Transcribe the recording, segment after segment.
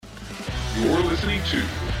You're listening to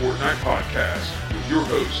the Fortnite Podcast with your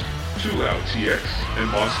host, Too Loud TX and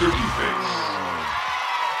Monster Deface.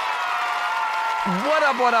 What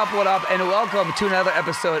up, and welcome to another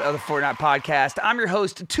episode of the Fortnite Podcast. I'm your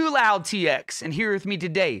host, Too Loud TX, and here with me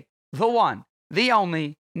today, the one, the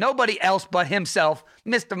only, nobody else but himself,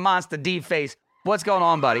 Mr. Monster Deface. What's going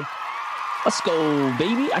on, buddy? Let's go,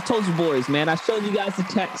 baby. I told you boys, man. I showed you guys the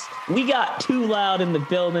text. We got Too Loud in the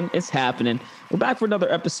building. It's happening. We're back for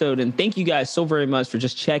another episode, and thank you guys so very much for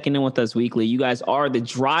just checking in with us weekly. You guys are the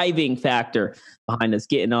driving factor behind us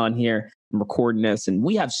getting on here and recording this, and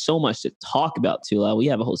we have so much to talk about, Too Loud. We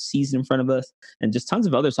have a whole season in front of us and just tons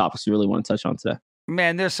of other topics we really want to touch on today.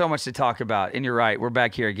 Man, there's so much to talk about, and you're right. We're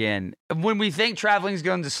back here again. When we think traveling's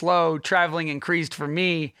going to slow, traveling increased for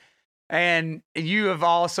me. And you have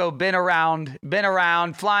also been around,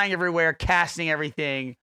 flying everywhere, casting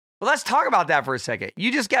everything. Well, let's talk about that for a second.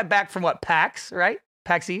 You just got back from what, PAX, right?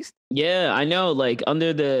 PAX East? Yeah, I know. Like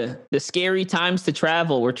under the scary times to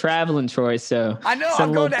travel, we're traveling, Troy. So I know.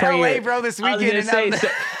 I'm going to LA, bro, this weekend.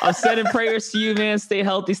 I'm sending prayers to you, man. Stay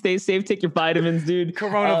healthy, stay safe, take your vitamins, dude.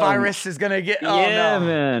 Coronavirus is gonna get.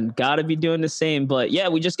 Man, gotta be doing the same. But yeah,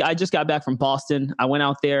 I just got back from Boston. I went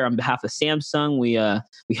out there on behalf of Samsung. We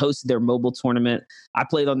hosted their mobile tournament. I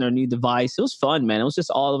played on their new device. It was fun, man. It was just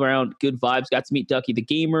all around good vibes. Got to meet Ducky the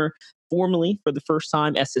Gamer formally for the first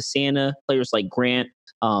time. Santa, players like Grant,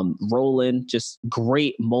 Roland, just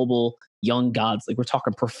great mobile young gods. Like we're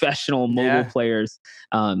talking professional mobile players,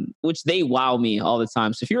 which they wow me all the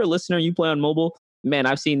time. So if you're a listener, you play on mobile, man,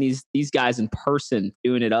 I've seen these guys in person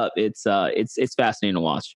doing it up. It's fascinating to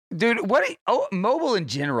watch. Dude, mobile in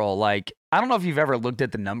general, like, I don't know if you've ever looked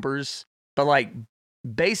at the numbers, but like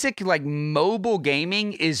basic like mobile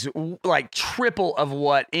gaming is like triple of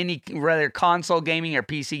what any rather console gaming or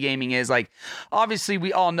PC gaming is. Like, obviously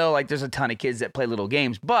we all know like there's a ton of kids that play little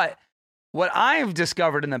games, but what I've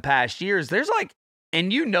discovered in the past years, there's like,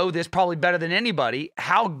 and you know this probably better than anybody,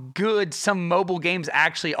 how good some mobile games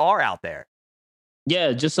actually are out there.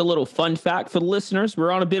 Yeah, just a little fun fact for the listeners.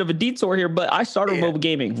 We're on a bit of a detour here, but I started mobile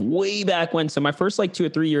gaming way back when. So my first like 2 or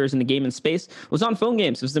 3 years in the gaming space was on phone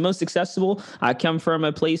games. It was the most accessible. I come from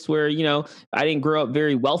a place where, I didn't grow up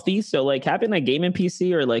very wealthy. So like having a gaming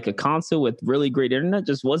PC or like a console with really great internet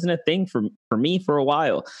just wasn't a thing for me for a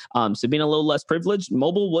while. So being a little less privileged,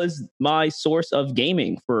 mobile was my source of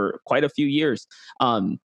gaming for quite a few years.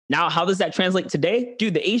 Now, how does that translate today?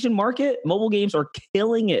 Dude, the Asian market, mobile games are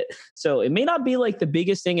killing it. So it may not be like the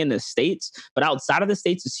biggest thing in the States, but outside of the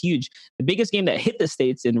States, it's huge. The biggest game that hit the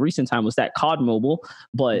States in recent time was that COD Mobile.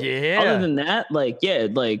 But other than that,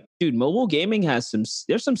 dude, mobile gaming there's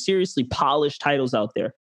some seriously polished titles out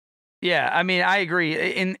there. Yeah, I mean, I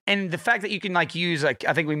agree. And the fact that you can like use, like,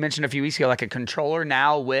 I think we mentioned a few weeks ago, like a controller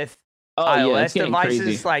now with iOS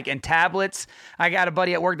devices, like, and tablets. I got a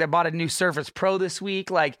buddy at work that bought a new Surface Pro this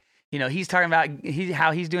week. Like, he's talking about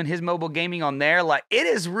how he's doing his mobile gaming on there. Like, it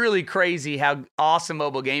is really crazy how awesome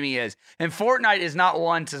mobile gaming is. And Fortnite is not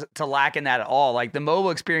one to lack in that at all. Like, the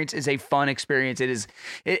mobile experience is a fun experience.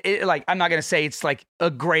 It like, I'm not going to say it's like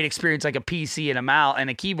a great experience, like a PC and a mouse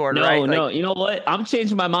and a keyboard, right? No, like, you know what? I'm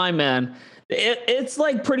changing my mind, man. It's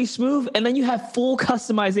like pretty smooth. And then you have full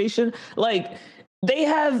customization. Like, they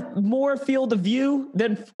have more field of view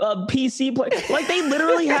than PC play. Like, they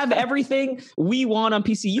literally have everything we want on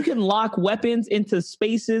PC. You can lock weapons into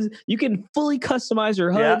spaces. You can fully customize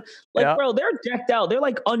your HUD. Bro, they're decked out. They're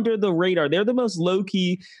like under the radar. They're the most low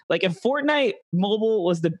key. Like, if Fortnite mobile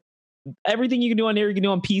was everything you can do on there, you can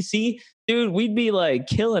do on PC, dude, we'd be like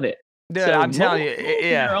killing it. Dude, so I'm telling you,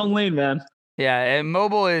 your own lane, man. Yeah, and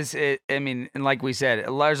mobile and like we said,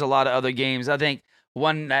 there's a lot of other games. I think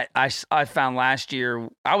one that I found last year,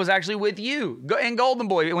 I was actually with you and Golden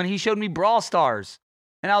Boy when he showed me Brawl Stars.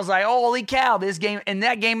 And I was like, holy cow, this game. And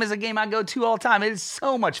that game is a game I go to all the time. It is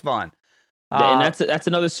so much fun. And that's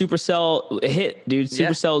another Supercell hit, dude.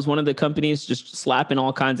 Supercell is one of the companies just slapping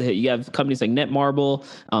all kinds of hit. You have companies like Netmarble,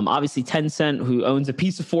 obviously Tencent, who owns a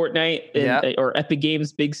piece of Fortnite, or Epic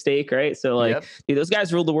Games, big stake, right? So dude, those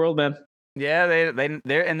guys rule the world, man. Yeah,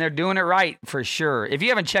 they're doing it right for sure. If you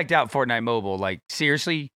haven't checked out Fortnite Mobile, like,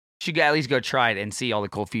 seriously, you should at least go try it and see all the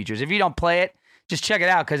cool features. If you don't play it, just check it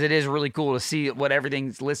out because it is really cool to see what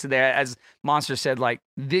everything's listed there. As Monster said, like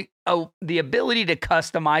the ability to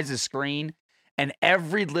customize the screen and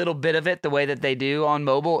every little bit of it, the way that they do on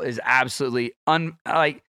mobile is absolutely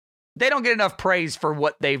they don't get enough praise for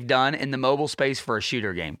what they've done in the mobile space for a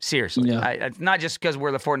shooter game. Seriously, it's not just because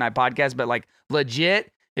we're the Fortnite podcast, but like legit.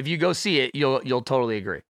 If you go see it, you'll totally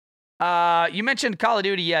agree. You mentioned Call of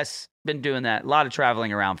Duty. Yes, been doing that. A lot of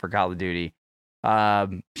traveling around for Call of Duty.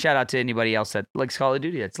 Shout out to anybody else that likes Call of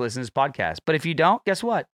Duty that's listening to this podcast. But if you don't, guess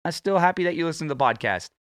what? I'm still happy that you listen to the podcast.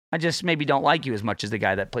 I just maybe don't like you as much as the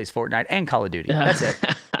guy that plays Fortnite and Call of Duty. That's it.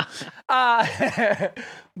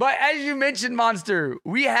 But as you mentioned, Monster,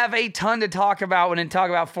 we have a ton to talk about when we talk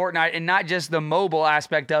about Fortnite, and not just the mobile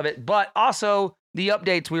aspect of it, but also the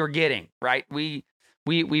updates we were getting, right? We've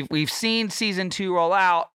seen season 2 roll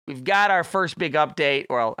out. We've got our first big update,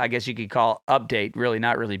 or I guess you could call update, really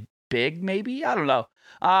not really big, maybe? I don't know.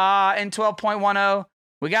 In 12.10,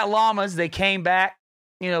 we got llamas. They came back.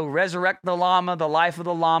 Resurrect the llama. The life of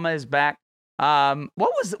the llama is back. What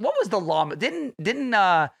was the llama? Didn't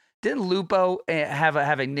Lupo have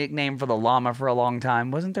a nickname for the llama for a long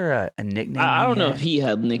time? Wasn't there a nickname? I don't know if he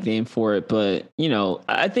had a nickname for it, but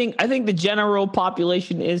I think the general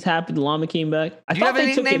population is happy the llama came back. Do you have a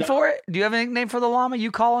nickname for it? Do you have a nickname for the llama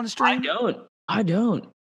you call on the stream? I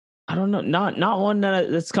don't know. Not one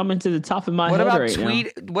that's coming to the top of my head right now.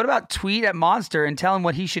 What about tweet at Monster and tell him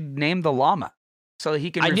what he should name the llama so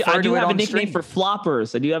he can refer to it on I do have a nickname stream. for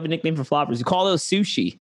floppers. You call those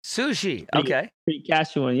sushi. Sushi. Okay. Pretty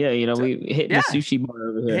casual one. Yeah, we hitting the sushi bar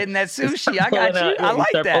over here. Hitting that sushi. I got you. I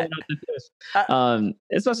like that.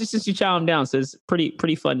 Especially since you chow them down. So it's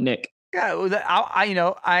pretty fun, Nick.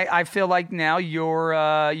 Yeah, I feel like now your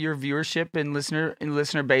viewership and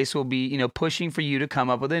listener base will be pushing for you to come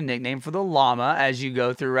up with a nickname for the llama as you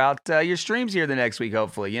go throughout your streams here the next week.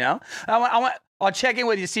 Hopefully, I'll check in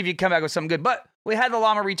with you, see if you come back with something good. But we had the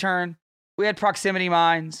llama return, we had proximity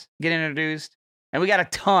mines get introduced, and we got a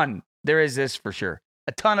ton. There is this for sure,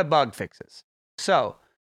 a ton of bug fixes. So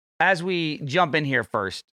as we jump in here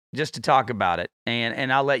first, just to talk about it,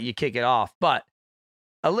 and I'll let you kick it off, but.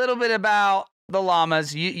 A little bit about the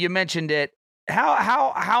llamas. You mentioned it.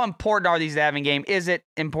 How important are these to have in game? Is it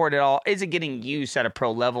important at all? Is it getting used at a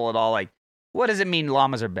pro level at all? Like, what does it mean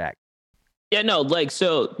llamas are back? Yeah, no,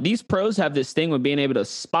 so these pros have this thing with being able to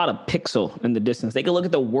spot a pixel in the distance. They can look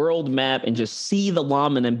at the world map and just see the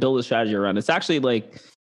llama and then build a strategy around it. It's actually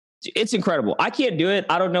it's incredible. I can't do it.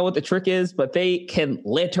 I don't know what the trick is, but they can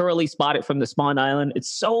literally spot it from the spawn island. It's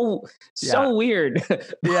so weird.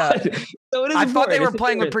 Yeah. So it is I thought they were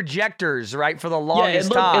playing with projectors, right, for the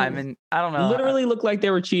longest time, and I don't know. Literally looked like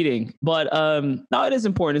they were cheating, but no, it is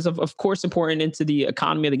important. It's of course important into the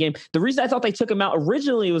economy of the game. The reason I thought they took them out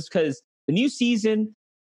originally was because the new season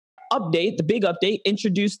update, the big update,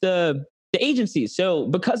 introduced the agencies. So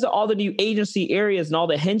because of all the new agency areas and all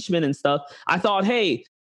the henchmen and stuff, I thought, hey.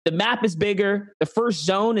 The map is bigger. The first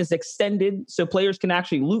zone is extended so players can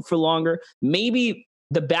actually loot for longer. Maybe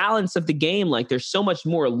the balance of the game, there's so much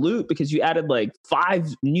more loot because you added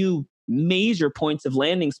 5 new major points of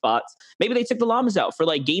landing spots. Maybe they took the llamas out for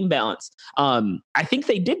game balance. I think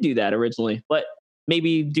they did do that originally, but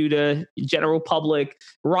maybe due to general public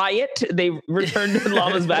riot, they returned the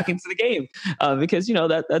llamas back into the game because,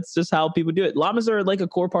 that's just how people do it. Llamas are a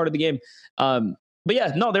core part of the game. But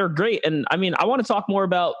yeah, no, they're great. And I mean, I want to talk more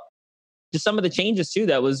about just some of the changes too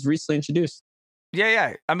that was recently introduced.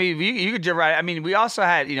 Yeah. I mean, you could jump right. I mean, we also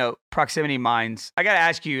had, proximity mines. I got to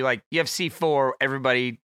ask you, you have C4,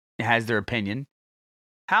 everybody has their opinion.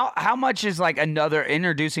 How much is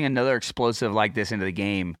introducing another explosive like this into the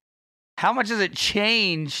game? How much does it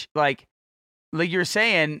change, like you're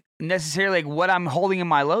saying, necessarily what I'm holding in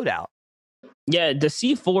my loadout? Yeah, the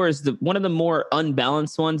C4 is one of the more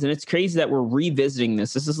unbalanced ones, and it's crazy that we're revisiting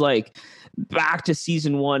this. This is back to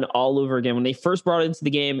season 1 all over again. When they first brought it into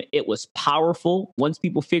the game, it was powerful. Once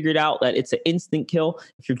people figured out that it's an instant kill,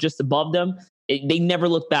 if you're just above them, they never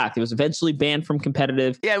looked back. It was eventually banned from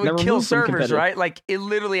competitive. Yeah, it would kill servers, right? It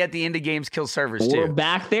literally at the end of games kills servers too. We're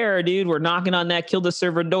back there, dude. We're knocking on that kill the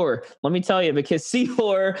server door. Let me tell you, because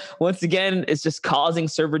C4, once again, is just causing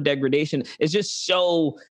server degradation. It's just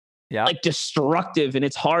so... destructive, and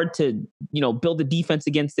it's hard to build a defense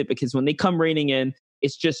against it because when they come raining in,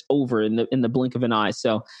 it's just over in the blink of an eye.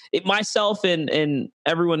 So myself and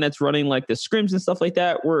everyone that's running the scrims and stuff like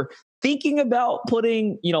that, we're thinking about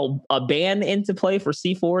putting a ban into play for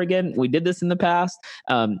C4 again. We did this in the past.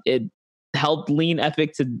 It helped lean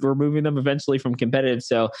Epic to removing them eventually from competitive.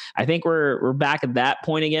 So I think we're back at that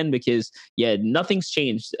point again because nothing's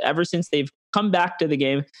changed ever since they've come back to the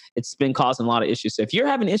game. It's been causing a lot of issues. So if you're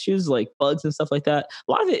having issues like bugs and stuff like that,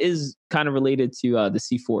 a lot of it is kind of related to the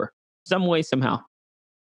C4 some way, somehow.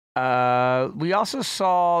 We also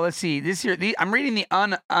saw, let's see, this year, I'm reading the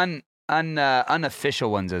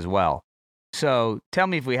unofficial ones as well. So tell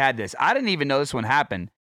me if we had this. I didn't even know this one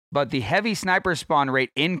happened, but the heavy sniper spawn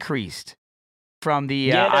rate increased from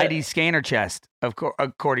the ID scanner chest,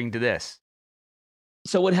 according to this.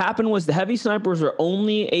 So what happened was the heavy snipers were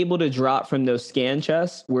only able to drop from those scan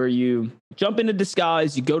chests where you jump into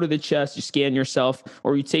disguise, you go to the chest, you scan yourself,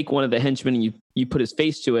 or you take one of the henchmen and you put his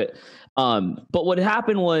face to it. But what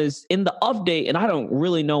happened was in the update, and I don't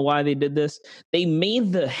really know why they did this, they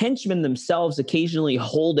made the henchmen themselves occasionally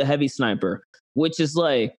hold a heavy sniper, which is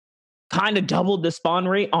like kind of doubled the spawn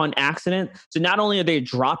rate on accident. So not only are they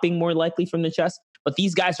dropping more likely from the chest, but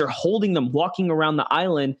these guys are holding them, walking around the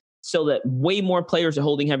island, so that way more players are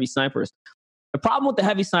holding heavy snipers. The problem with the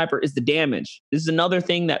heavy sniper is the damage. This is another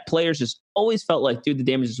thing that players just always felt like, dude, the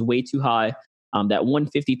damage is way too high. That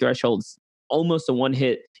 150 threshold is almost a one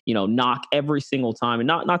hit, knock every single time. And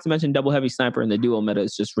not to mention double heavy sniper in the duo meta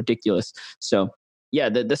is just ridiculous. So yeah,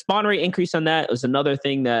 the spawn rate increase on that was another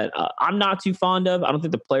thing that I'm not too fond of. I don't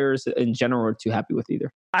think the players in general are too happy with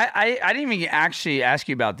either. I didn't even actually ask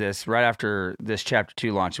you about this right after this chapter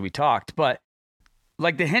 2 launch we talked, but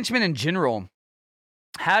like the henchmen in general,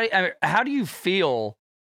 how do you feel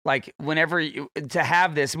like whenever to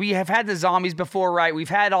have this? We have had the zombies before, right? We've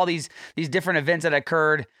had all these different events that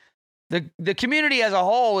occurred. The community as a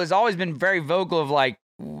whole has always been very vocal of like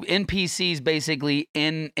NPCs basically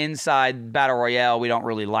inside Battle Royale. We don't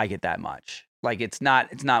really like it that much. Like it's not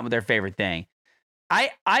their favorite thing.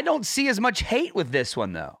 I don't see as much hate with this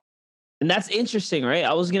one though. And that's interesting, right?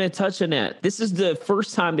 I was going to touch on that. This is the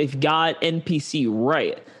first time they've got NPC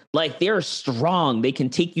right. Like they're strong. They can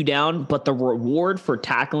take you down, but the reward for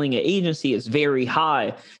tackling an agency is very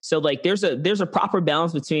high. So like there's a proper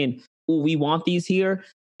balance between, we want these here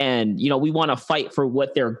and, we want to fight for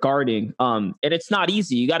what they're guarding. And it's not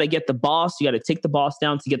easy. You got to get the boss. You got to take the boss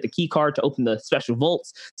down to get the key card to open the special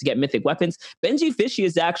vaults, to get mythic weapons. Benji Fishy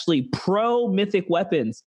is actually pro mythic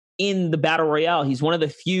weapons in the Battle Royale. He's one of the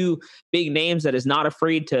few big names that is not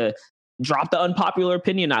afraid to drop the unpopular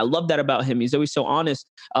opinion. I love that about him. He's always so honest.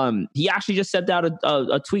 He actually just sent out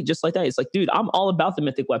a tweet just like that. It's like, dude, I'm all about the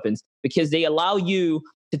mythic weapons because they allow you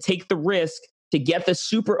to take the risk to get the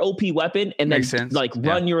super OP weapon and then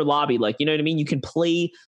run your lobby. Like, you know what I mean? You can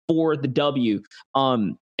play for the W.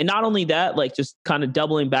 And not only that, like just kind of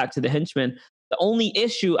doubling back to the henchmen, the only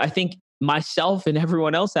issue I think myself and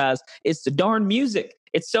everyone else has is the darn music.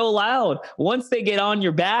 It's so loud. Once they get on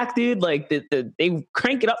your back, dude, like they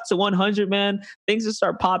crank it up to 100, man. Things just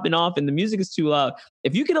start popping off and the music is too loud.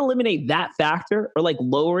 If you can eliminate that factor or like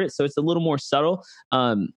lower it so it's a little more subtle,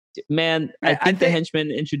 man, I think the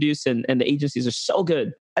henchmen introduced and the agencies are so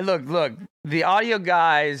good. Look, the audio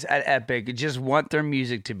guys at Epic just want their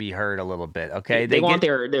music to be heard a little bit, okay? They want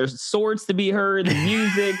their swords to be heard, the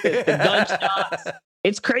music, the gunshots.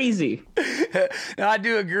 It's crazy. No, I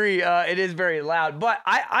do agree. It is very loud, but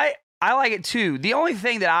I like it too. The only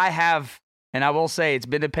thing that I have, and I will say it's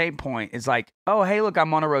been a pain point, is like, oh, hey, look,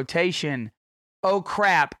 I'm on a rotation. Oh,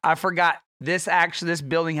 crap. I forgot this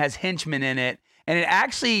building has henchmen in it. And it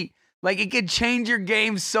actually, like, it could change your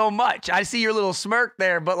game so much. I see your little smirk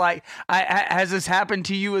there, but like, has this happened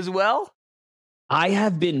to you as well? I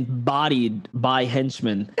have been bodied by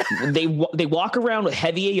henchmen. They walk around with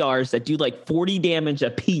heavy ARs that do like 40 damage a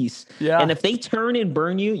piece. Yeah. And if they turn and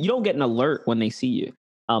burn you, you don't get an alert when they see you.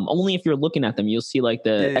 Only if you're looking at them, you'll see like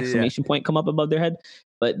the exclamation point come up above their head.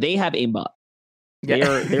 But they have aimbot.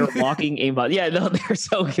 They're walking aimbot. Yeah, no, they're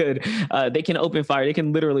so good. They can open fire. They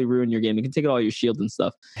can literally ruin your game. They can take out all your shields and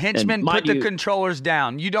stuff. Henchmen, put the controllers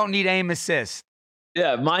down. You don't need aim assist.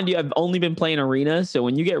 Yeah, mind you, I've only been playing arena, so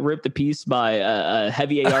when you get ripped to piece by a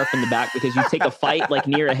heavy AR from the back because you take a fight like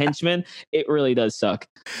near a henchman, it really does suck.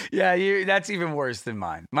 Yeah, that's even worse than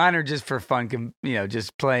mine. Mine are just for fun,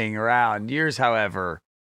 just playing around. Yours, however,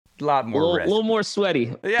 a lot more risk. A little more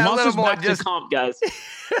sweaty. Yeah, Monsters a little more back to comp, guys.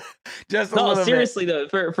 Just a little seriously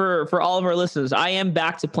bit. Though, for all of our listeners, I am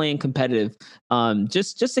back to playing competitive.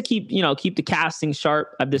 Just to keep the casting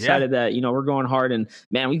sharp. I've decided that we're going hard, and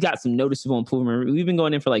man, we've got some noticeable improvement. We've been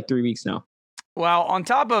going in for like 3 weeks now. Well, on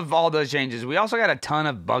top of all those changes, we also got a ton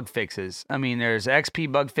of bug fixes. I mean, there's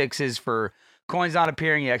XP bug fixes for coins not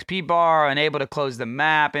appearing in XP bar, unable to close the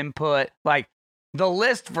map input. Like, the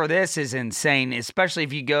list for this is insane, especially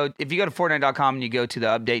if you go to Fortnite.com and you go to the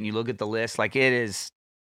update and you look at the list. Like, it is,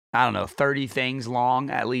 I don't know, 30 things long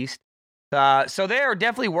at least. So they are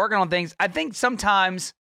definitely working on things. I think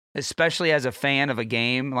sometimes, especially as a fan of a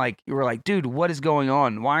game, like you were like, dude, what is going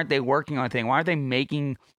on? Why aren't they working on a thing? Why aren't they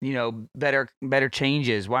making, better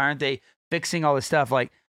changes? Why aren't they fixing all this stuff?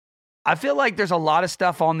 Like, I feel like there's a lot of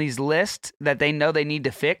stuff on these lists that they know they need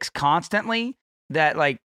to fix constantly that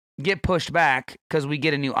like get pushed back because we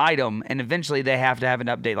get a new item, and eventually they have to have an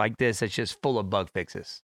update like this that's just full of bug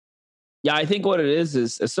fixes. Yeah, I think what it is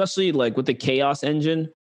especially like with the Chaos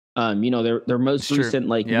engine, Their most recent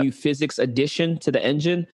new physics addition to the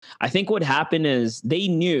engine. I think what happened is they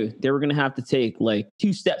knew they were going to have to take like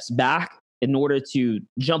 2 steps back in order to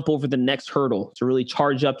jump over the next hurdle to really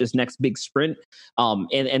charge up this next big sprint.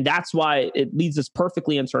 And that's why it leads us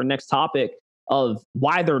perfectly into our next topic of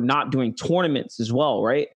why they're not doing tournaments as well,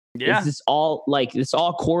 right? Yeah. This all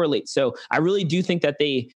correlates. So I really do think that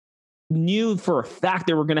they knew for a fact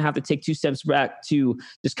they were going to have to take 2 steps back to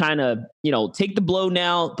just kind of, take the blow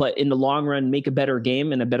now, but in the long run, make a better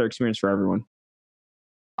game and a better experience for everyone.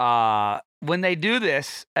 When they do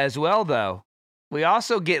this as well, though, we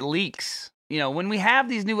also get leaks. When we have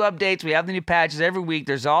these new updates, we have the new patches every week.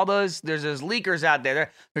 There's those leakers out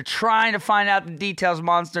there. They're trying to find out the details,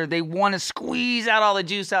 Monster. They want to squeeze out all the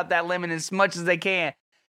juice out that lemon as much as they can.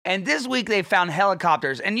 And this week they found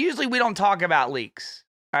helicopters. And usually we don't talk about leaks.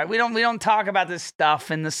 All right, we don't talk about this stuff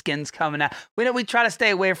and the skins coming out. We try to stay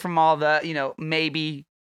away from all the, maybe.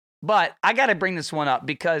 But I got to bring this one up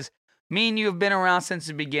because me and you have been around since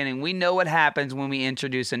the beginning. We know what happens when we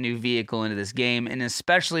introduce a new vehicle into this game, and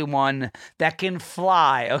especially one that can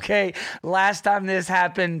fly, okay? Last time this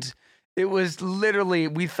happened, it was literally,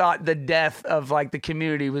 we thought the death of the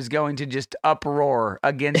community was going to just uproar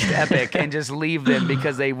against Epic and just leave them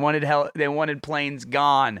because they wanted planes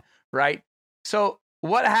gone, right? So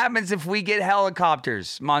what happens if we get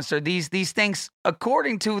helicopters, Monster? These things,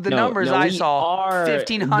 according to the numbers I saw,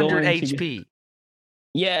 1,500 HP.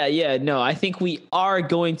 Yeah. No, I think we are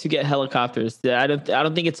going to get helicopters. I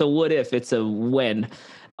don't think it's a what if, it's a when.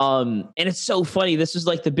 And it's so funny. This was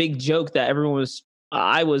the big joke that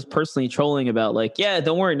I was personally trolling about.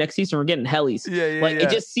 Don't worry, next season we're getting helis. Yeah. It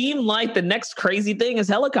just seemed like the next crazy thing is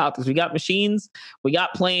helicopters. We got machines, we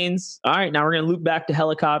got planes. All right, now we're gonna loop back to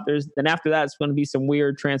helicopters. Then after that, it's going to be some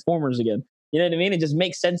weird Transformers again. You know what I mean? It just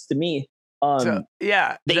makes sense to me.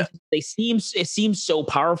 It seems so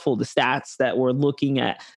powerful. The stats that we're looking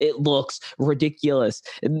at, it looks ridiculous.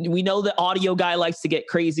 And we know the audio guy likes to get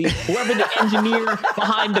crazy. Whoever the engineer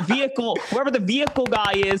behind the vehicle, whoever the vehicle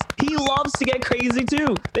guy is, he loves to get crazy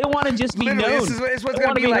too. They want to just be known. This is what's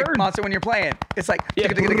going to be like, heard. Monster, when you're playing. It's like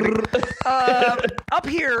up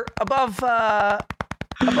here above the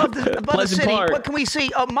city. Park. What can we see?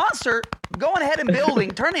 Monster going ahead and building,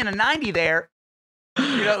 turning a 90 there.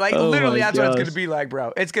 Literally that's what it's going to be like,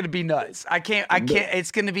 bro. It's going to be nuts. I can't,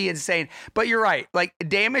 it's going to be insane. But you're right.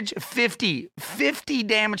 Damage 50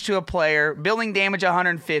 damage to a player, building damage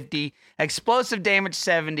 150, explosive damage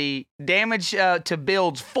 70, damage to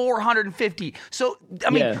builds 450. So,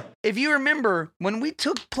 if you remember, when we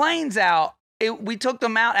took planes out, we took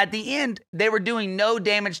them out at the end, they were doing no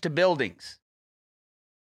damage to buildings.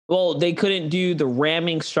 Well, they couldn't do the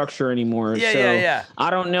ramming structure anymore. Yeah. I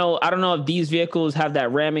don't know if these vehicles have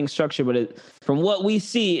that ramming structure, but from what we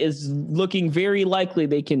see is looking very likely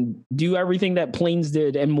they can do everything that planes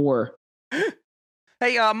did and more.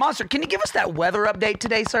 Hey, Monster, can you give us that weather update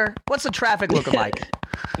today, sir? What's the traffic looking like?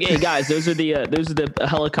 Hey guys, those are the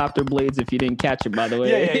helicopter blades. If you didn't catch it, by the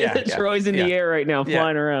way, yeah. Troy's in the air right now,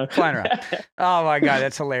 flying around. Oh my god,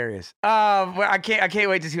 that's hilarious. I can't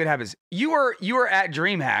wait to see what happens. You were at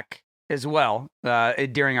DreamHack as well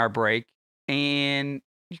during our break, and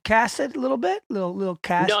you casted a little bit, little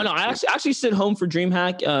cast. No, I actually sit home for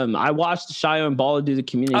DreamHack. I watched Shio and Bala do the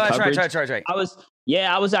community coverage. That's right.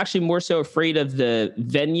 I was actually more so afraid of the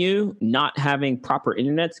venue not having proper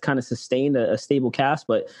internet to kind of sustain a stable cast.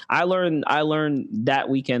 But I learned that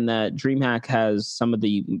weekend that DreamHack has some of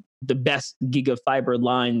the best gigafiber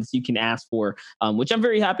lines you can ask for, which I'm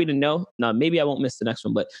very happy to know. Now, maybe I won't miss the next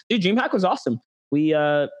one, but dude, DreamHack was awesome. We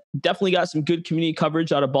definitely got some good community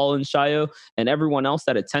coverage out of Ball and Shio and everyone else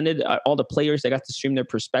that attended, all the players that got to stream their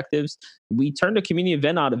perspectives. We turned a community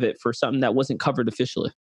event out of it for something that wasn't covered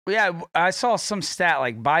officially. Yeah, I saw some stat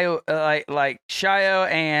like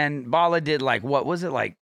Shio and Bala did what was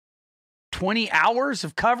it, 20 hours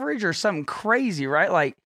of coverage or something crazy,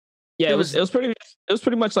 right? It was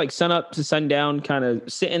pretty much like sun up to sundown, kind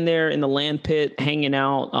of sitting there in the land pit, hanging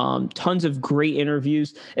out. Tons of great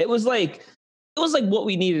interviews. It was like what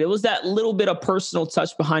we needed. It was that little bit of personal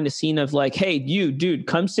touch behind the scene of hey, you dude,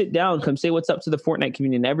 come sit down, come say what's up to the Fortnite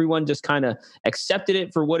community. And everyone just kind of accepted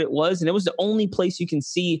it for what it was. And it was the only place you can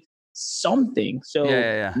see something. So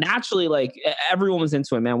naturally, everyone was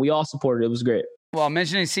into it, man. We all supported it. It was great. Well,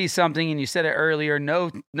 mentioning see something, and you said it earlier, no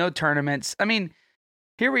tournaments. I mean,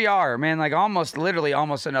 here we are, man, almost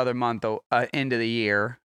another month into the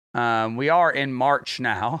year. We are in March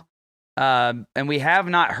now. And we have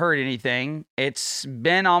not heard anything. It's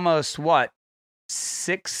been almost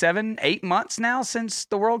 6, 7, 8 months now since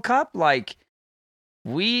the World Cup.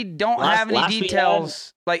 We don't have any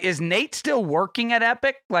details. Like, is Nate still working at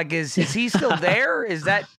Epic? Like, is he still there? Is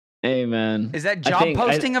that hey man? Is that job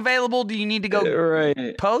posting available? Do you need to go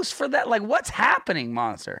post for that? Like, what's happening,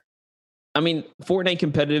 Monster? I mean, Fortnite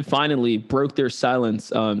Competitive finally broke their silence.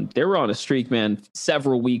 They were on a streak, man,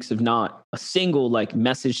 several weeks of not a single like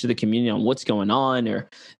message to the community on what's going on, or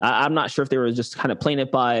I'm not sure if they were just kind of playing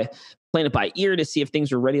it by ear to see if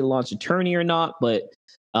things were ready to launch a tourney or not. But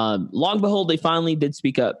long and behold, they finally did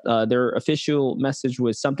speak up. Their official message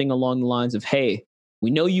was something along the lines of, "Hey, we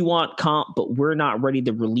know you want comp, but we're not ready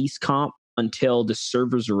to release comp until the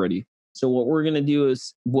servers are ready. So what we're going to do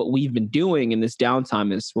is what we've been doing in this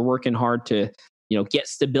downtime is we're working hard to, get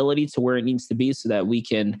stability to where it needs to be so that we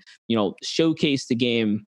can, showcase the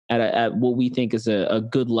game at what we think is a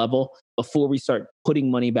good level before we start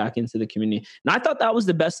putting money back into the community." And I thought that was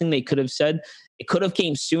the best thing they could have said. It could have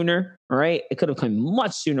came sooner, all right? It could have come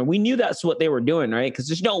much sooner. We knew that's what they were doing, right? Because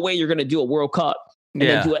there's no way you're going to do a World Cup and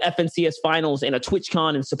then do an FNCS finals and a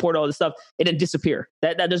TwitchCon and support all this stuff and then disappear.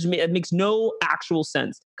 That doesn't it makes no actual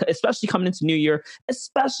sense, especially coming into New Year,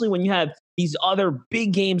 especially when you have these other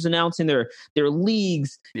big games announcing their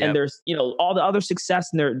leagues and there's all the other success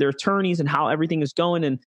and their tourneys and how everything is going,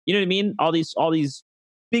 and you know what I mean? All these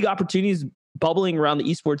big opportunities bubbling around the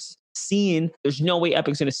esports scene. There's no way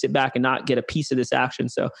Epic's going to sit back and not get a piece of this action.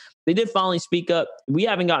 So they did finally speak up. We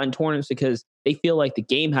haven't gotten tournaments because they feel like the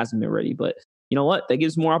game hasn't been ready, but you know what? That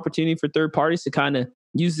gives more opportunity for third parties to kind of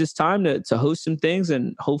use this time to host some things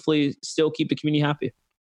and hopefully still keep the community happy.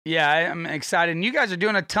 Yeah, I'm excited. And you guys are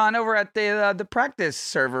doing a ton over at the practice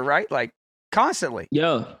server, right? Like constantly.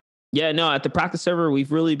 Yeah, no, at the practice server,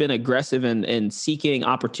 we've really been aggressive in seeking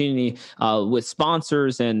opportunity with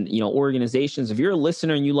sponsors and, organizations. If you're a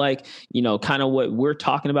listener and you like, kind of what we're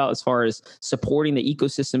talking about as far as supporting the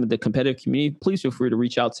ecosystem of the competitive community, please feel free to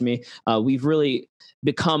reach out to me. We've really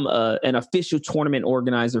become an official tournament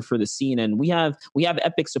organizer for the scene, and we have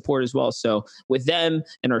Epic support as well. So with them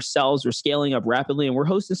and ourselves, we're scaling up rapidly, and we're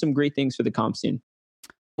hosting some great things for the comp scene.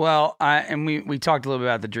 Well, we talked a little bit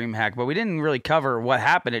about the DreamHack, but we didn't really cover what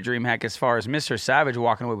happened at DreamHack as far as Mr. Savage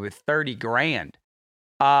walking away with $30,000.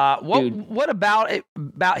 What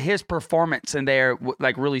about his performance in there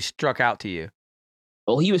like really struck out to you?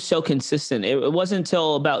 Well, he was so consistent. It wasn't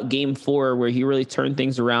until about game 4 where he really turned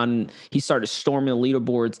things around and he started storming the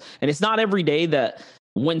leaderboards. And it's not every day that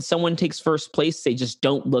when someone takes first place, they just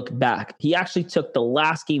don't look back. He actually took the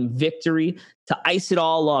last game victory to ice it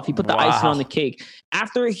all off. He put the icing on the cake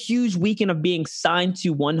after a huge weekend of being signed to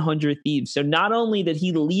 100 Thieves. So not only did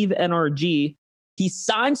he leave NRG, he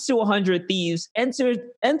signs to 100 Thieves,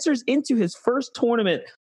 enters into his first tournament,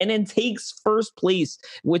 and then takes first place,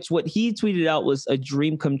 which what he tweeted out was a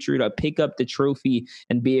dream come true to pick up the trophy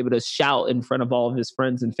and be able to shout in front of all of his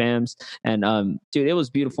friends and fams. And dude, it was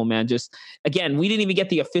beautiful, man. Just again, we didn't even get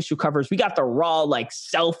the official coverage. We got the raw like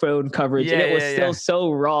cell phone coverage, and it was still so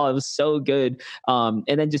raw. It was so good. And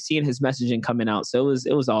then just seeing his messaging coming out, so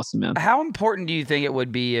it was awesome, man. How important do you think it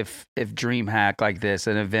would be if DreamHack like this,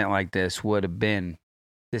 an event like this, would have been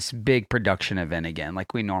this big production event again,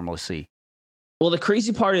 like we normally see? Well, the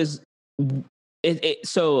crazy part is,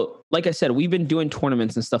 so like I said, we've been doing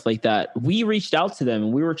tournaments and stuff like that. We reached out to them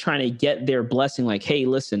and we were trying to get their blessing. Like, hey,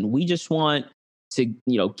 listen, we just want to,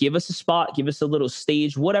 give us a spot, give us a little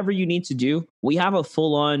stage, whatever you need to do. We have a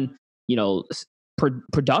full on,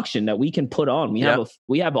 production that we can put on.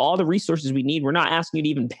 We have all the resources we need. We're not asking you to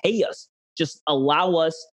even pay us. Just allow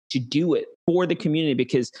us to do it for the community,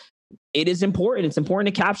 because it is important. It's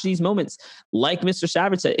important to capture these moments. Like Mr.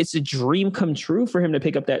 Savage said, it's a dream come true for him to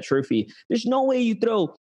pick up that trophy. There's no way you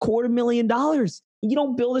throw $250,000. You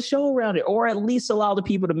don't build a show around it, or at least allow the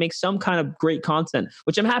people to make some kind of great content,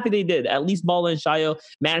 which I'm happy they did. At least Balla and Shayo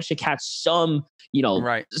managed to catch some,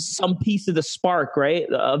 some piece of the spark, right,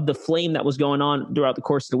 of the flame that was going on throughout the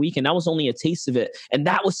course of the weekend. That was only a taste of it. And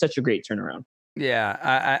that was such a great turnaround.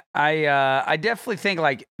 Yeah, I definitely think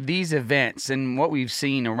like these events and what we've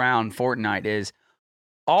seen around Fortnite is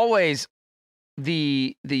always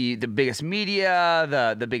the biggest media,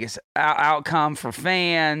 the biggest outcome for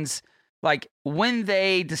fans. Like when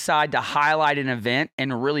they decide to highlight an event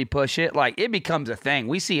and really push it, like it becomes a thing.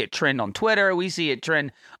 We see it trend on Twitter, we see it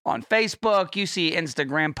trend on Facebook, you see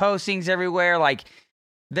Instagram postings everywhere. Like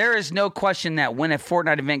there is no question that when a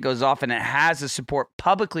Fortnite event goes off and it has the support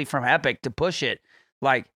publicly from Epic to push it,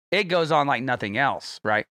 like it goes on like nothing else,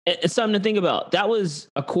 right? It's something to think about. That was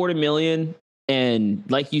 $250,000. And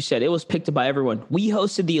like you said, it was picked up by everyone. We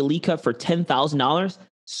hosted the Elite Cup for $10,000.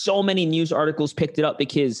 So many news articles picked it up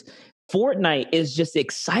because Fortnite is just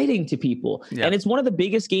exciting to people. Yeah. And it's one of the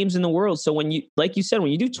biggest games in the world. So when you, like you said,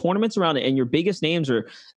 when you do tournaments around it and your biggest names are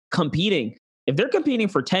competing, if they're competing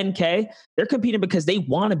for 10K, they're competing because they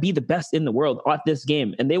want to be the best in the world at this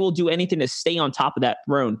game. And they will do anything to stay on top of that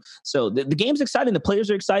throne. So the game's exciting. The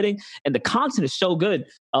players are exciting. And the content is so good.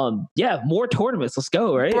 More tournaments. Let's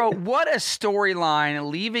go, right? Bro, what a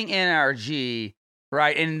storyline leaving NRG,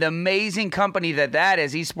 right? And the amazing company that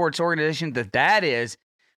is, esports organization that is,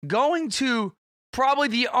 going to probably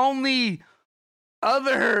the only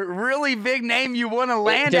other really big name you want to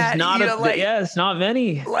land at. It's not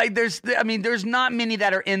many. Like there's not many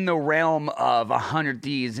that are in the realm of 100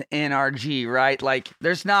 Thieves NRG, right? Like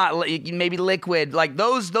there's not, maybe Liquid, like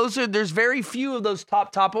those are, there's very few of those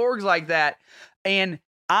top orgs like that. And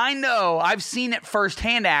I know, I've seen it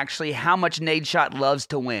firsthand actually, how much Nadeshot loves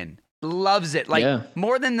to win. Loves it.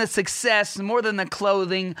 More than the success, more than the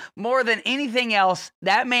clothing, more than anything else,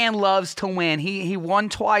 that man loves to win. He won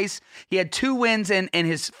twice. He had 2 wins in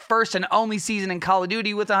his first and only season in Call of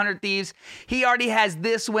Duty with 100 Thieves. He already has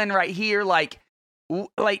this win right here. Like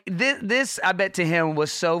this, I bet to him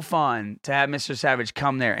was so fun to have Mr. Savage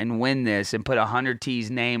come there and win this and put 100 Thieves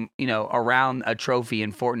name, around a trophy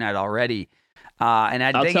in Fortnite already. And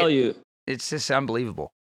I'll tell you, it's just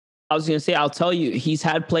unbelievable. I was going to say, I'll tell you, he's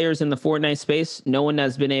had players in the Fortnite space. No one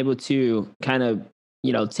has been able to kind of,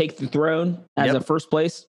 take the throne as a first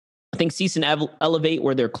place. I think Cease and Elevate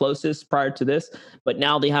were their closest prior to this, but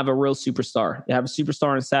now they have a real superstar. They have a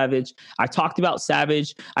superstar in Savage. I talked about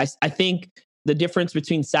Savage. I think the difference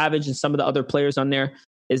between Savage and some of the other players on there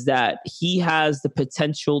is that he has the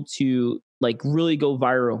potential to really go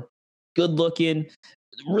viral. Good looking,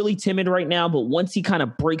 really timid right now, but once he kind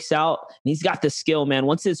of breaks out, and he's got the skill, man.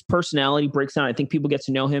 Once his personality breaks out, I think people get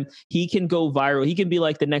to know him. He can go viral. He can be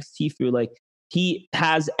like the next Tfue. Like he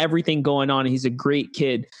has everything going on. And he's a great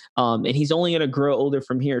kid, and he's only going to grow older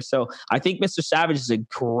from here. So I think Mr. Savage is a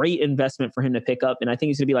great investment for him to pick up, and I think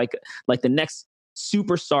he's going to be like the next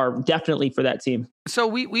superstar, definitely for that team. So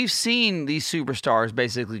we've seen these superstars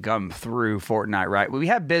basically come through Fortnite, right? We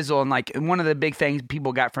have Bizzle, and one of the big things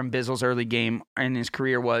people got from Bizzle's early game in his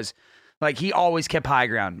career was he always kept high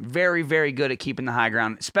ground. Very, very good at keeping the high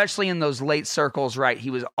ground, especially in those late circles, right?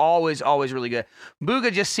 He was always really good.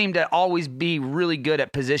 Bugha just seemed to always be really good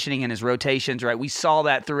at positioning in his rotations, right? We saw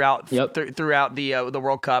that throughout the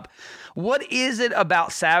World Cup. What is it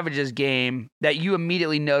about Savage's game that you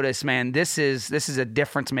immediately notice, man, this is a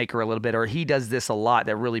difference maker a little bit, or he does this a lot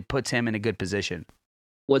that really puts him in a good position?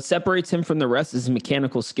 What separates him from the rest is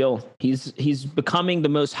mechanical skill. He's becoming the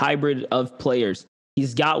most hybrid of players.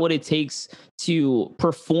 He's got what it takes to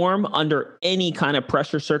perform under any kind of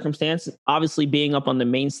pressure circumstance. Obviously, being up on the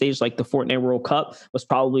main stage like the Fortnite World Cup was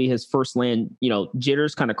probably his first LAN,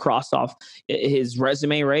 jitters kind of crossed off his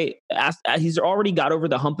resume, right? He's already got over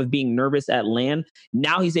the hump of being nervous at LAN.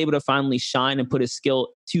 Now he's able to finally shine and put his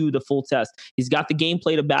skill to the full test. He's got the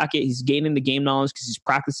gameplay to back it. He's gaining the game knowledge because he's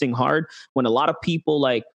practicing hard. When a lot of people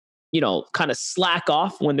kind of slack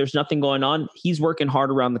off when there's nothing going on, he's working hard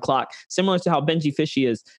around the clock, similar to how Benji Fishy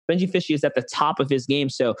is. Benji Fishy is at the top of his game.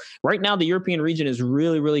 So right now, the European region is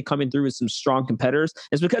really, really coming through with some strong competitors.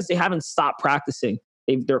 It's because they haven't stopped practicing.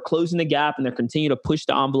 They're closing the gap and they're continuing to push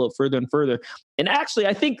the envelope further and further. And actually,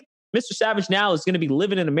 I think Mr. Savage now is going to be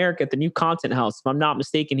living in America at the new content house. If I'm not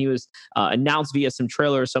mistaken, he was announced via some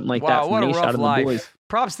trailer or something like that. Wow, what a rough life.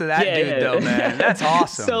 Props to that dude, though, man. That's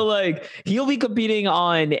awesome. So, he'll be competing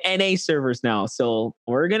on NA servers now. So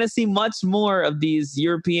we're going to see much more of these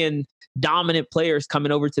European dominant players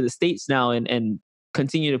coming over to the States now and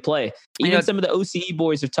continue to play. Even some of the OCE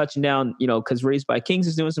boys are touching down, because Raised by Kings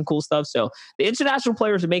is doing some cool stuff. So the international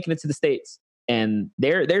players are making it to the States, and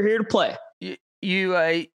they're here to play.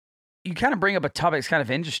 You kind of bring up a topic that's kind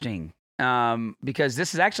of interesting, because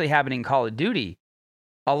this is actually happening in Call of Duty.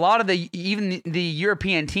 A lot of even the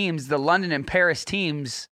European teams, the London and Paris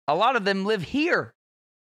teams, a lot of them live here.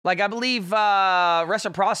 I believe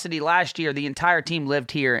Reciprocity last year, the entire team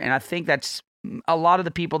lived here. And I think that's a lot of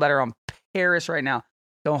the people that are on Paris right now.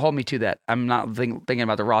 Don't hold me to that. I'm not thinking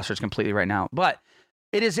about the rosters completely right now. But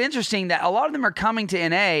it is interesting that a lot of them are coming to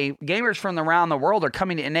NA. Gamers from around the world are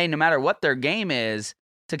coming to NA no matter what their game is,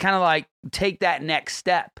 to kind of take that next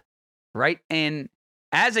step, right? And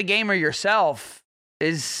as a gamer yourself, do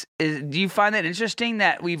you find that interesting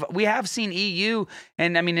that we have seen EU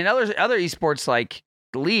and in other esports like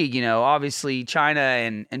the league, obviously China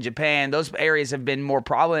and Japan, those areas have been more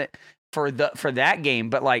prominent for that game.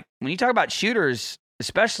 But when you talk about shooters,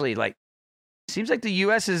 especially, it seems like the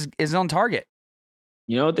US is on target.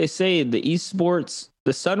 You know what they say, the esports,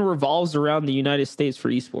 the sun revolves around the United States for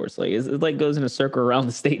esports. Like it like goes in a circle around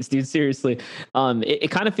the States, dude. Seriously.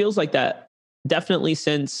 It kind of feels like that. Definitely,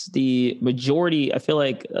 since the majority, I feel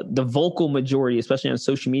like the vocal majority, especially on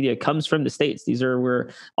social media, comes from the States. These are where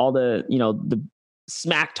all the, the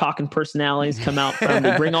smack talking personalities come out from.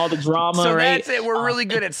 They bring all the drama. So right? that's it. We're really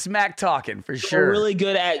good at smack talking for sure. We're really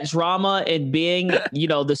good at drama and being,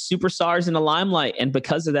 the superstars in the limelight. And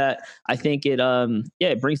because of that, I think it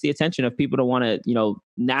brings the attention of people to want to,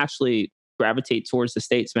 naturally gravitate towards the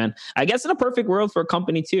States, man. I guess in a perfect world for a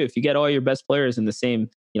company too, if you get all your best players in the same,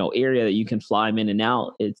 area that you can fly them in and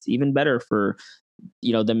out, it's even better for,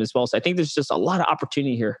 them as well. So I think there's just a lot of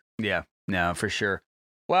opportunity here. Yeah, no, for sure.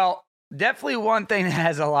 Well, definitely one thing that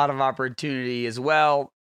has a lot of opportunity as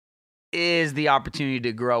well is the opportunity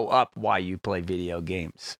to grow up while you play video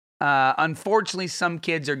games. Unfortunately, some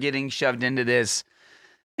kids are getting shoved into this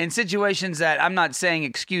in situations that I'm not saying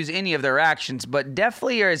excuse any of their actions, but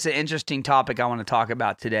definitely is an interesting topic I want to talk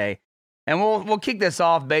about today. And we'll kick this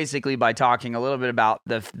off basically by talking a little bit about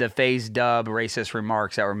the FaZe dub racist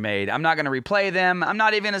remarks that were made. I'm not going to replay them. I'm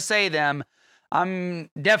not even going to say them.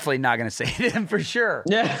 I'm definitely not going to say them for sure.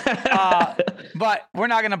 But we're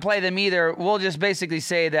not going to play them either. We'll just basically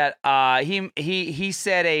say that he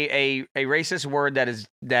said a racist word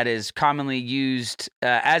that is commonly used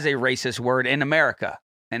as a racist word in America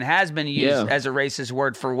and has been used as a racist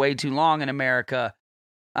word for way too long in America.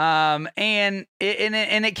 And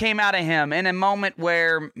it came out of him in a moment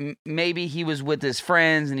where maybe he was with his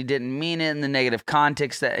friends and he didn't mean it in the negative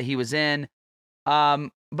context that he was in.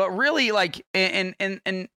 But really, like, and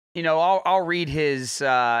I'll read his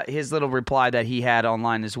little reply that he had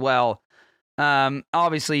online as well.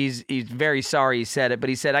 Obviously, he's very sorry he said it, but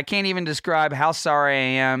he said, "I can't even describe how sorry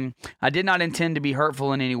I am. I did not intend to be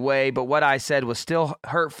hurtful in any way, but what I said was still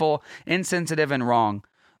hurtful, insensitive, and wrong.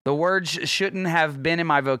 The words shouldn't have been in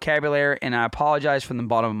my vocabulary, and I apologize from the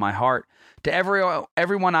bottom of my heart to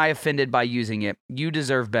everyone I offended by using it. You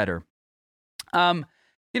deserve better."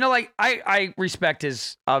 I respect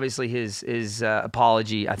his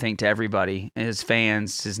apology, I think, to everybody, his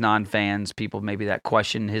fans, his non-fans, people maybe that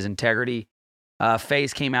question his integrity.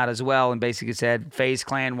 FaZe came out as well and basically said, FaZe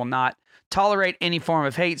Clan will not tolerate any form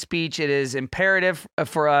of hate speech. It is imperative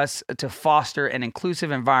for us to foster an inclusive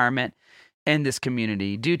environment in this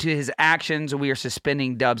community. Due to his actions, we are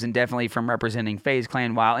suspending Dubs indefinitely from representing FaZe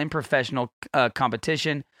Clan while in professional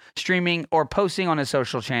competition, streaming, or posting on his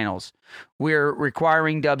social channels. We're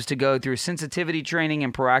requiring Dubs to go through sensitivity training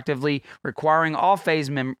and proactively requiring all FaZe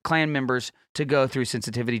Clan members to go through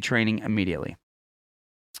sensitivity training immediately.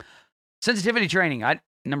 Sensitivity training,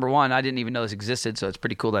 number one, I didn't even know this existed, so it's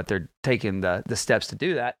pretty cool that they're taking the steps to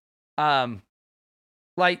do that.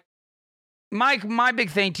 My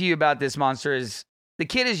big thing to you about this, Monster, is the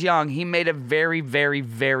kid is young. He made a very, very,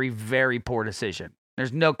 very, very poor decision.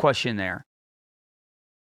 There's no question there.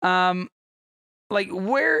 What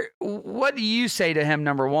do you say to him,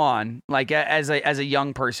 number one? Like, as a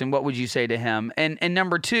young person, what would you say to him? And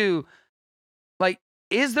number two, like,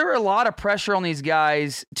 is there a lot of pressure on these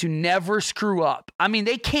guys to never screw up? I mean,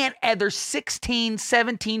 they can't, they're 16,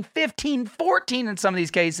 17, 15, 14 in some of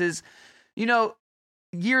these cases,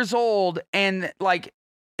 years old, and like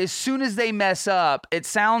as soon as they mess up, it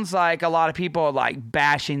sounds like a lot of people are like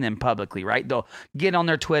bashing them publicly, right? They'll get on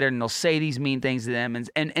their Twitter and they'll say these mean things to them, and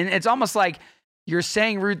it's almost like you're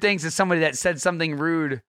saying rude things to somebody that said something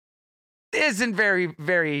rude isn't very,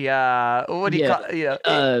 very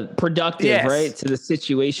productive, yes, right, to the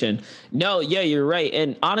situation. No, yeah, you're right.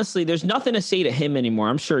 And honestly, there's nothing to say to him anymore.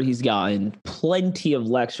 I'm sure he's gotten plenty of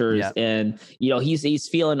lectures, and he's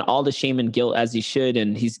feeling all the shame and guilt as he should,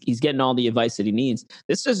 and he's getting all the advice that he needs.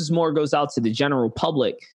 This just more goes out to the general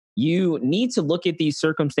public. You need to look at these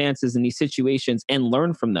circumstances and these situations and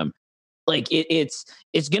learn from them. Like it's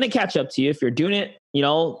going to catch up to you if you're doing it,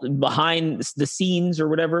 behind the scenes or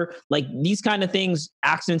whatever. Like these kind of things,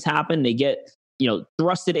 accidents happen. They get,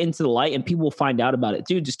 thrusted into the light and people will find out about it.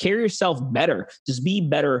 Dude, just carry yourself better. Just be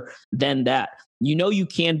better than that. You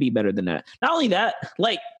can be better than that. Not only that,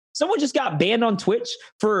 like someone just got banned on Twitch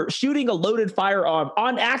for shooting a loaded firearm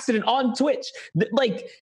on accident on Twitch. Like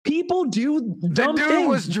people do dumb things. The dude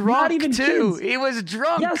was drunk, not even too. Kids. He was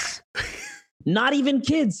drunk. Yes. Not even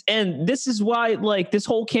kids. And this is why, like, this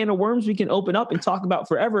whole can of worms we can open up and talk about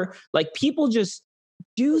forever. Like, people just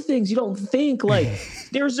do things. You don't think. Like,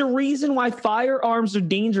 there's a reason why firearms are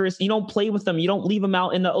dangerous. You don't play with them. You don't leave them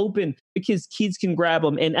out in the open because kids can grab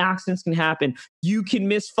them and accidents can happen. You can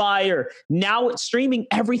misfire. Now it's streaming.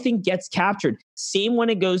 Everything gets captured. Same when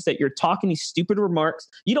it goes that you're talking these stupid remarks.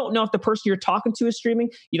 You don't know if the person you're talking to is streaming.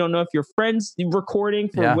 You don't know if your friend's recording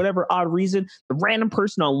for whatever odd reason. The random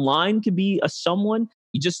person online could be someone.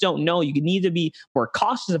 You just don't know. You need to be more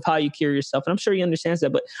cautious of how you carry yourself. And I'm sure he understands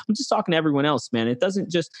that, but I'm just talking to everyone else, man. It's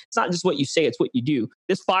not just what you say, it's what you do.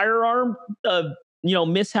 This firearm,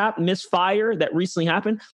 misfire that recently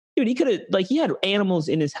happened. Dude, he had animals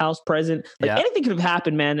in his house present. Anything could have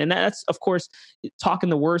happened, man. And that's, of course, talking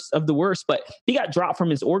the worst of the worst, but he got dropped from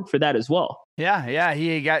his org for that as well. Yeah.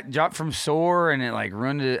 He got dropped from SOAR and it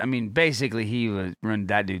ruined it. I mean, basically he ruined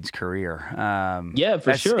that dude's career.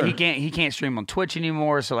 For sure. He can't stream on Twitch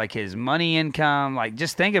anymore. So his money income,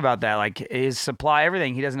 just think about that. His supply,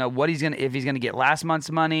 everything. He doesn't know if he's gonna get last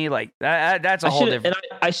month's money. That's a whole different.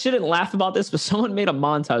 And I shouldn't laugh about this, but someone made a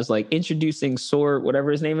montage introducing SOAR,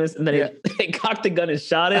 whatever his name is, and then they cocked the gun and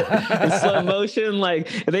shot it in slow motion.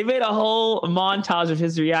 They made a whole montage of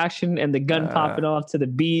his reaction and the gun popping off to the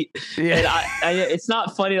beat. Yeah. And it's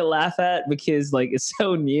not funny to laugh at because it's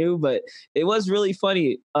so new, but it was really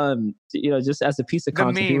funny. Just as a piece of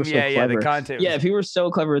content, the meme, so clever. The content. Yeah, if you were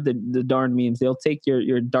so clever with the darn memes, they'll take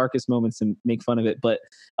your darkest moments and make fun of it. But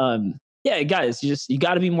guys, you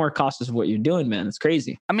got to be more cautious of what you're doing, man. It's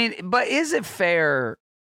crazy. I mean, but is it fair?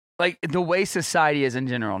 The way society is in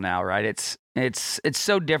general now, right? It's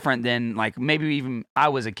so different than maybe even I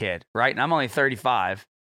was a kid, right? And I'm only 35.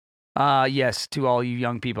 Yes, to all you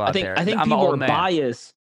young people out there. I think people are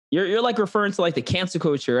biased. You're referring to the cancel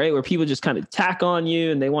culture, right? Where people just kind of tack on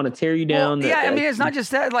you and they want to tear you down. I mean, it's not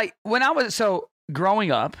just that. When I was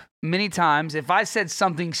growing up, many times if I said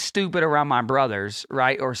something stupid around my brothers,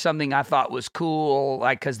 right, or something I thought was cool,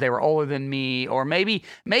 because they were older than me, or maybe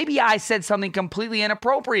I said something completely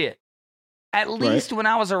inappropriate. At least when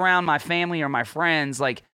I was around my family or my friends,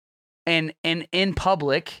 and in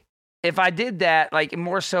public, if I did that,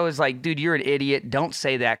 more so is dude, you're an idiot. Don't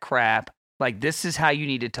say that crap. This is how you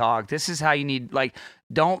need to talk. This is how you need,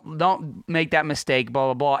 don't make that mistake,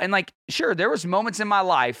 blah, blah, blah. And sure, there was moments in my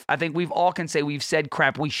life, I think we've all can say we've said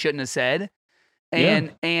crap we shouldn't have said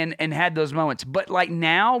and had those moments. But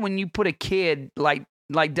now when you put a kid like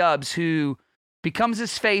Dubs, who becomes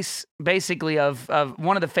this face basically of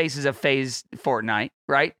one of the faces of FaZe Fortnite,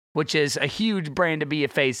 right? Which is a huge brand to be a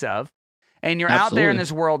face of. And you're out there in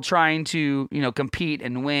this world trying to, compete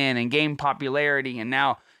and win and gain popularity. And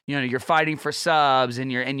now, you're fighting for subs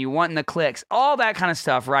and you wanting the clicks, all that kind of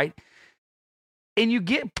stuff, right? And you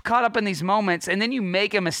get caught up in these moments and then you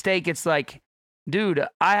make a mistake. It's dude,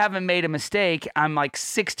 I haven't made a mistake. I'm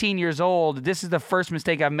 16 years old. This is the first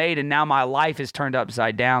mistake I've made, and now my life is turned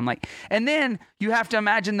upside down. And then you have to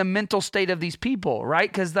imagine the mental state of these people,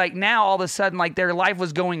 right? Because now all of a sudden, their life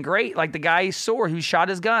was going great. The guy SOAR who shot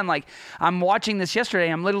his gun. I'm watching this yesterday.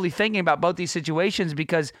 I'm literally thinking about both these situations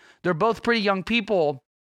because they're both pretty young people,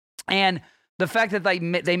 and the fact that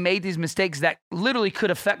they made these mistakes that literally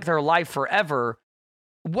could affect their life forever.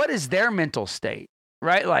 What is their mental state?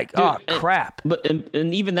 Right? Crap. But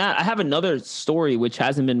and even that, I have another story which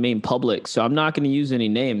hasn't been made public, so I'm not going to use any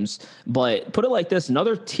names. But put it like this: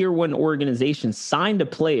 another tier 1 organization signed a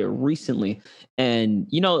player recently, and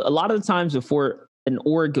a lot of the times before an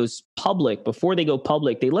org goes public, before they go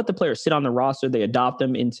public, they let the player sit on the roster, they adopt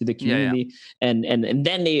them into the community, and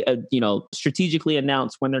then they strategically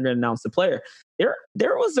announce when they're going to announce the player.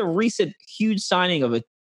 There was a recent huge signing of a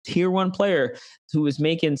tier 1 player who was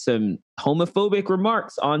making some homophobic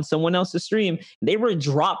remarks on someone else's stream. They were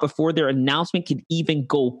dropped before their announcement could even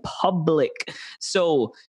go public.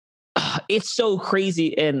 So it's so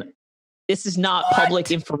crazy. And this is not public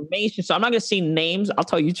information. So I'm not going to say names. I'll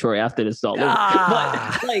tell you, Troy, after this is all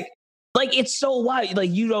over. But it's so wild.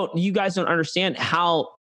 You guys don't understand how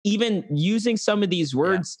even using some of these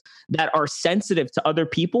words that are sensitive to other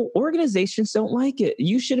people, organizations don't like it.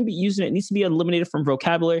 You shouldn't be using it. It needs to be eliminated from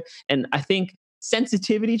vocabulary. And I think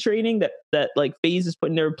sensitivity training that FaZe is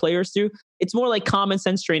putting their players through, it's more like common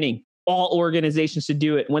sense training. All organizations should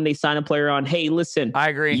do it when they sign a player on. Hey, listen, I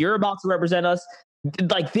agree. You're about to represent us.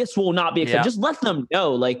 This will not be accepted. Yeah. Just let them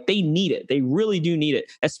know, they need it. They really do need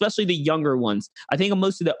it, especially the younger ones. I think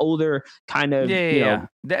most of the older kind of,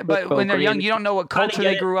 but when they're young, you don't know what culture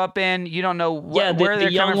they grew up in. You don't know where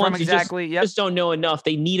they're coming from exactly. Just don't know enough.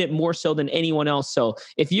 They need it more so than anyone else. So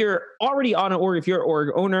if you're already on an org, if you're an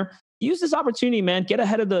org owner, use this opportunity, man. Get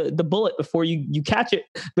ahead of the bullet before you catch it,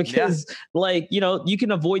 because you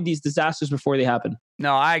can avoid these disasters before they happen.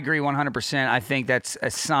 No, I agree 100%. I think that's a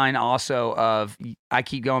sign also of, I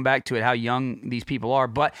keep going back to it, how young these people are,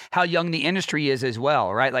 but how young the industry is as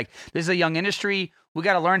well, right? Like, this is a young industry. We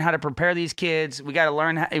got to learn how to prepare these kids. We got to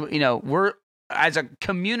learn how, we're, as a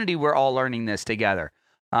community, we're all learning this together.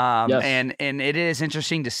 Yes. And it is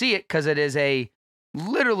interesting to see it, because it is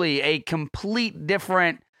literally a complete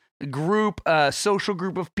different group, social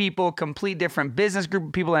group of people, complete different business group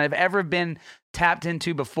of people that have ever been tapped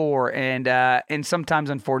into before. And sometimes,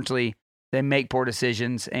 unfortunately, they make poor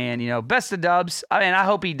decisions. And, best of Dubs. I mean, I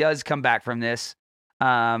hope he does come back from this.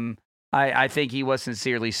 I think he was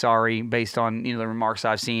sincerely sorry based on, the remarks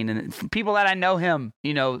I've seen. And from people that I know him,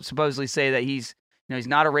 supposedly say that he's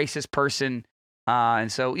not a racist person.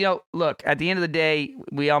 And so, look, at the end of the day,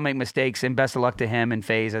 we all make mistakes, and best of luck to him and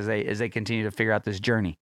FaZe as they continue to figure out this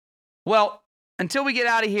journey. Well, until we get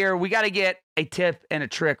out of here, we got to get a tip and a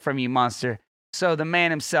trick from you, Monster. So the man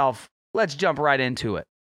himself, let's jump right into it.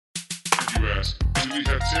 You ask, do we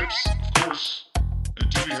have tips? Of course. And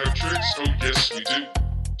do we have tricks? Oh, yes, we do.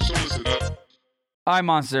 So listen up. All right,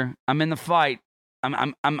 Monster, I'm in the fight.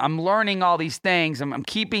 I'm learning all these things. I'm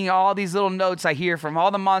keeping all these little notes I hear from all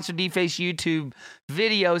the Monster D-Face YouTube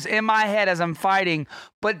videos in my head as I'm fighting.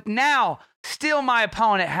 But now, still my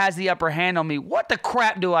opponent has the upper hand on me. What the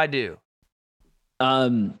crap do I do?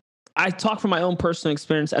 I talk from my own personal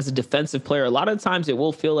experience as a defensive player. A lot of times it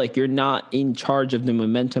will feel like you're not in charge of the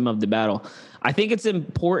momentum of the battle. I think it's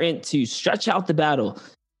important to stretch out the battle.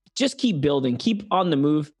 Just keep building, keep on the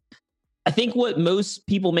move. I think what most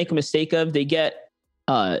people make a mistake of, they get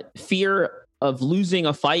fear of losing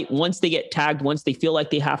a fight. Once they get tagged, once they feel like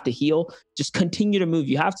they have to heal, just continue to move.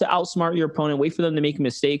 You have to outsmart your opponent, wait for them to make a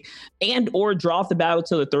mistake, and or draw off the battle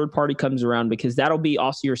till the third party comes around, because that'll be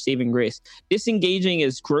also your saving grace. Disengaging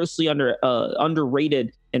is grossly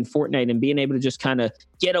underrated in Fortnite, and being able to just kind of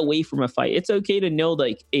get away from a fight. It's okay to know,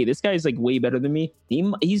 like, hey, this guy's like way better than me.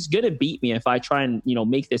 He's gonna beat me if I try and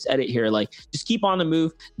make this edit here. Like, just keep on the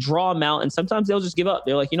move, draw them out, and sometimes they'll just give up.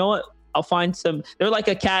 They're like, you know what? I'll find some, they're like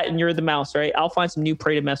a cat and you're the mouse, right? I'll find some new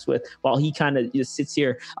prey to mess with while he kind of just sits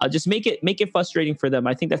here. Just make it frustrating for them.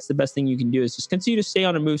 I think that's the best thing you can do, is just continue to stay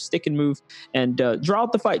on a move, stick and move, and draw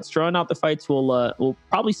out the fights. Drawing out the fights will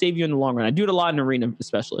probably save you in the long run. I do it a lot in arena,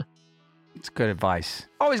 especially. It's good advice.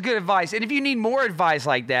 Always good advice. And if you need more advice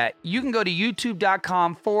like that, you can go to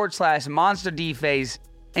youtube.com/MonsterDFaze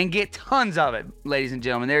and get tons of it, ladies and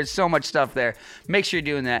gentlemen. There's so much stuff there. Make sure you're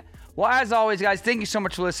doing that. Well, as always, guys, thank you so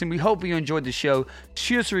much for listening. We hope you enjoyed the show.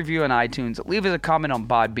 Shoot us a review on iTunes. Leave us a comment on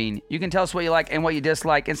Podbean. You can tell us what you like and what you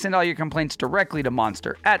dislike, and send all your complaints directly to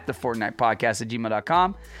Monster at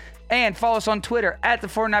thefortnitepodcast@gmail.com. And follow us on Twitter at The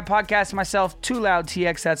Fortnite Podcast. Myself,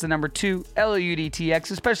 TooLoudTX. That's the number 2, LOUDTX.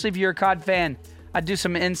 Especially if you're a COD fan, I do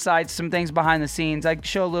some insights, some things behind the scenes. I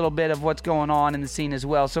show a little bit of what's going on in the scene as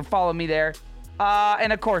well. So follow me there.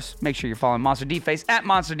 And of course, make sure you're following Monster D-Face at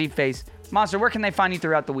Monster D-Face. Monster, where can they find you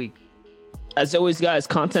throughout the week? As always, guys,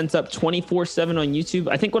 content's up 24/7 on YouTube.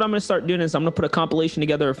 I think what I'm going to start doing is I'm going to put a compilation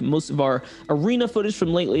together of most of our arena footage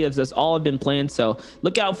from lately, as that's all I've been playing. So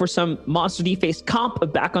look out for some Monster D-Face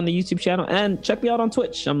comp back on the YouTube channel, and check me out on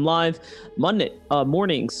Twitch. I'm live Monday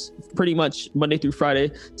mornings, pretty much Monday through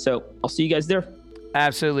Friday. So I'll see you guys there.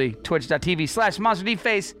 Absolutely. Twitch.tv/Monster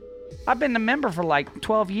D-Face. I've been a member for like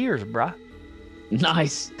 12 years, bruh.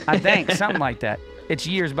 Nice. I think something like that. It's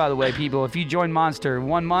years, by the way, people. If you join Monster,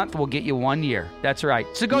 1 month, we'll get you 1 year. That's right.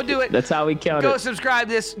 So go do it. That's how we count it. Go subscribe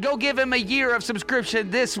this. Go give him a year of subscription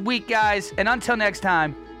this week, guys. And until next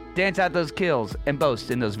time, dance out those kills and boast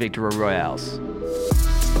in those victory royales.